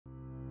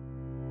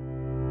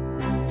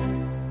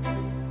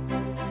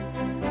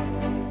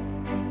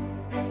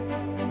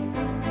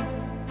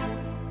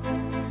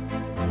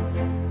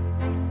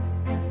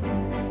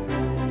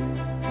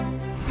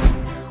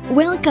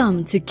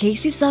Welcome to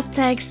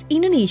Softex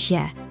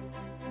Indonesia.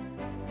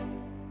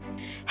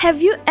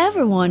 Have you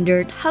ever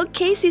wondered how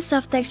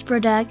Softex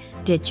product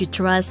that you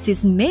trust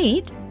is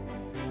made?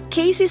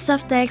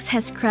 Softex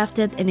has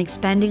crafted an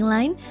expanding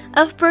line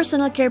of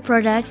personal care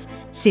products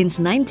since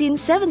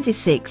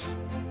 1976.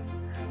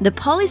 The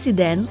policy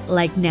then,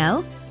 like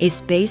now, is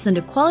based on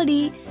the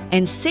quality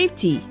and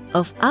safety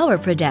of our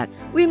product.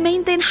 We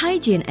maintain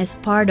hygiene as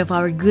part of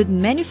our good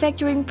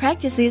manufacturing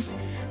practices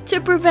to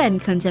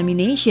prevent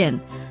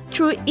contamination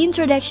through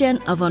introduction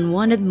of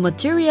unwanted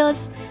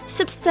materials,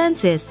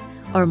 substances,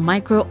 or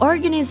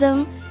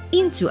microorganisms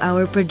into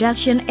our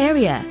production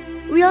area.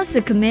 We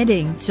also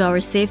committing to our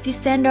safety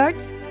standard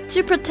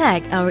to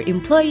protect our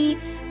employee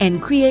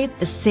and create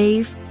a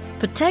safe,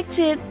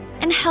 protected,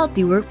 and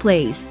healthy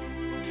workplace.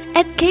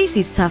 At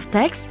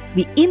Softex,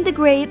 we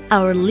integrate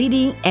our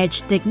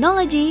leading-edge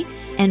technology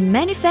and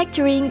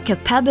manufacturing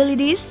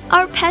capabilities,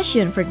 our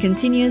passion for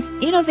continuous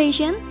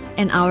innovation,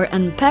 and our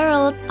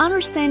unparalleled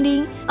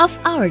understanding of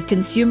our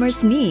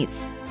consumers' needs.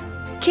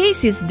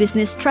 Casey's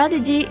business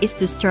strategy is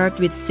to start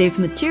with safe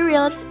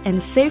materials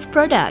and safe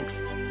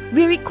products.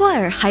 We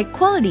require high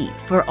quality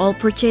for all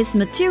purchased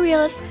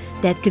materials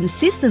that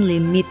consistently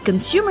meet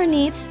consumer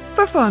needs,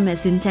 perform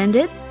as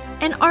intended,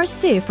 and are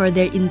safe for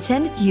their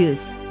intended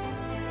use.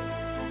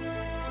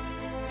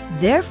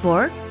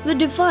 Therefore, we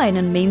define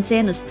and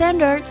maintain a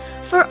standard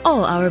for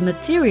all our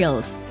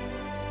materials.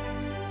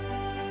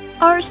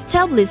 Our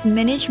established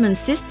management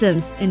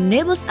systems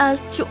enables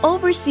us to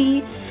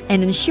oversee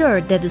and ensure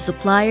that the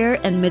supplier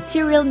and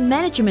material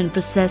management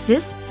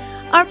processes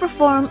are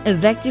performed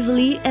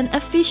effectively and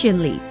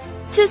efficiently.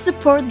 To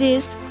support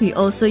this, we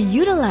also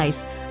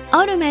utilize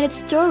automated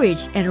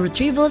storage and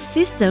retrieval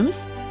systems,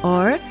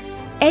 or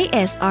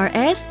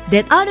ASRS,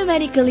 that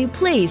automatically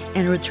place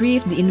and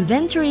retrieve the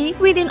inventory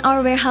within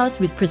our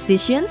warehouse with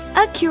precision,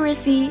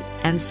 accuracy,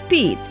 and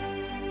speed.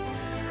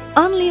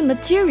 Only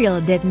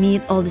material that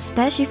meet all the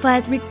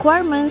specified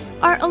requirements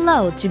are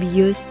allowed to be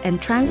used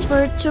and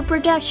transferred to a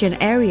production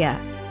area.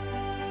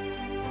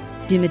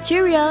 The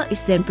material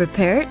is then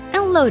prepared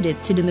and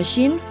loaded to the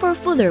machine for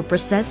further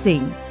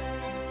processing.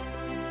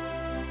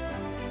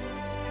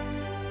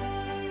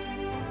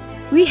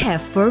 We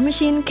have 4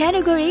 machine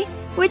categories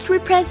which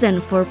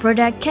represent 4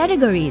 product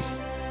categories.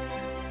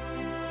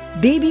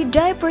 Baby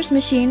diapers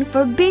machine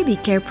for baby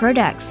care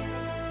products,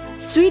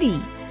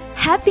 Sweetie,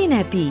 Happy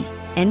Nappy,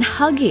 and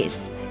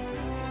Huggies.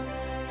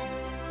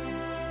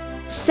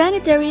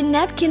 Sanitary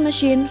napkin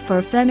machine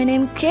for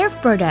feminine care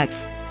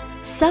products,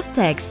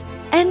 Softex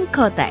and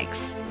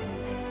Kotex.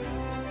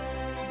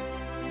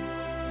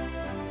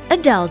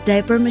 Adult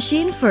diaper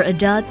machine for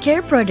adult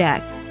care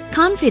product,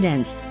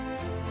 Confidence.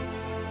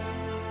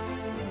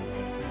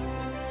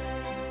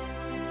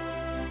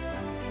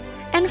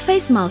 And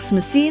face mask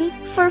machine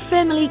for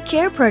family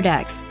care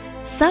products,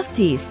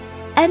 Softies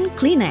and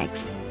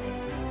Kleenex.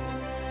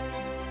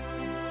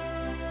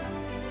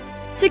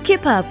 To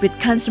keep up with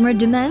consumer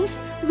demands,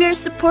 we are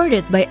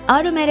supported by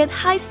automated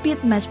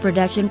high-speed mass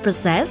production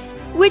process,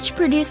 which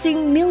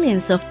producing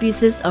millions of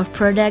pieces of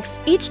products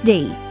each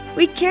day.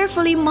 We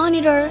carefully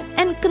monitor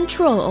and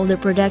control all the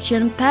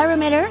production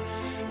parameters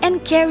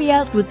and carry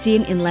out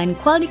routine inline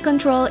quality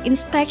control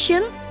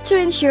inspection to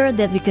ensure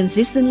that we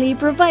consistently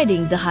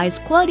providing the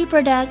highest quality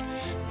product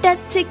that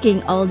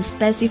taking all the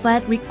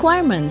specified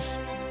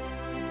requirements.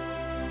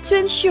 To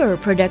ensure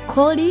product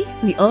quality,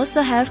 we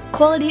also have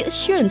quality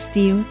assurance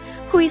team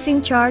who is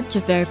in charge to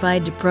verify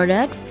the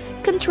products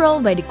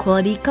controlled by the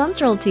quality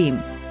control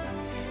team.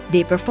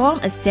 They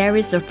perform a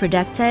series of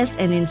product tests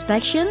and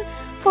inspection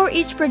for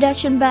each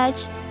production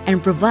batch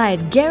and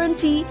provide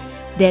guarantee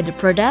that the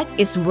product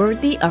is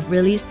worthy of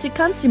release to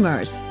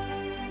consumers.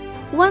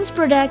 Once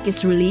product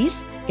is released,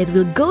 it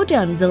will go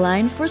down the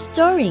line for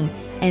storing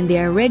and they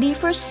are ready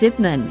for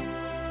shipment.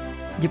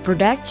 The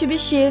product to be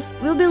shipped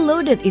will be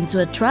loaded into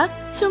a truck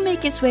to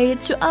make its way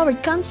to our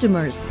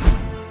consumers.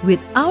 With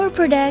our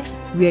products,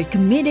 we are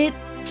committed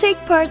to take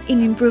part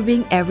in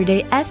improving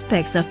everyday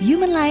aspects of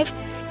human life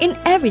in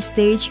every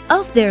stage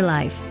of their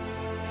life.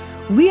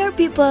 We are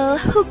people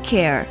who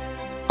care,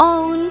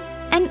 own,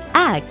 and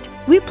act.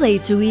 We play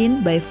to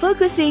win by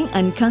focusing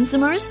on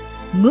consumers,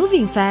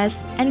 moving fast,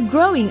 and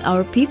growing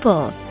our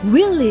people.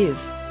 We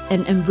live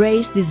and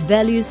embrace these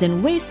values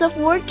and ways of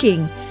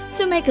working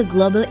to make a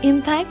global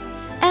impact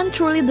and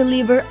truly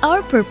deliver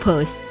our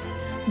purpose: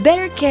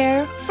 better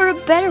care for a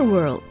better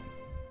world.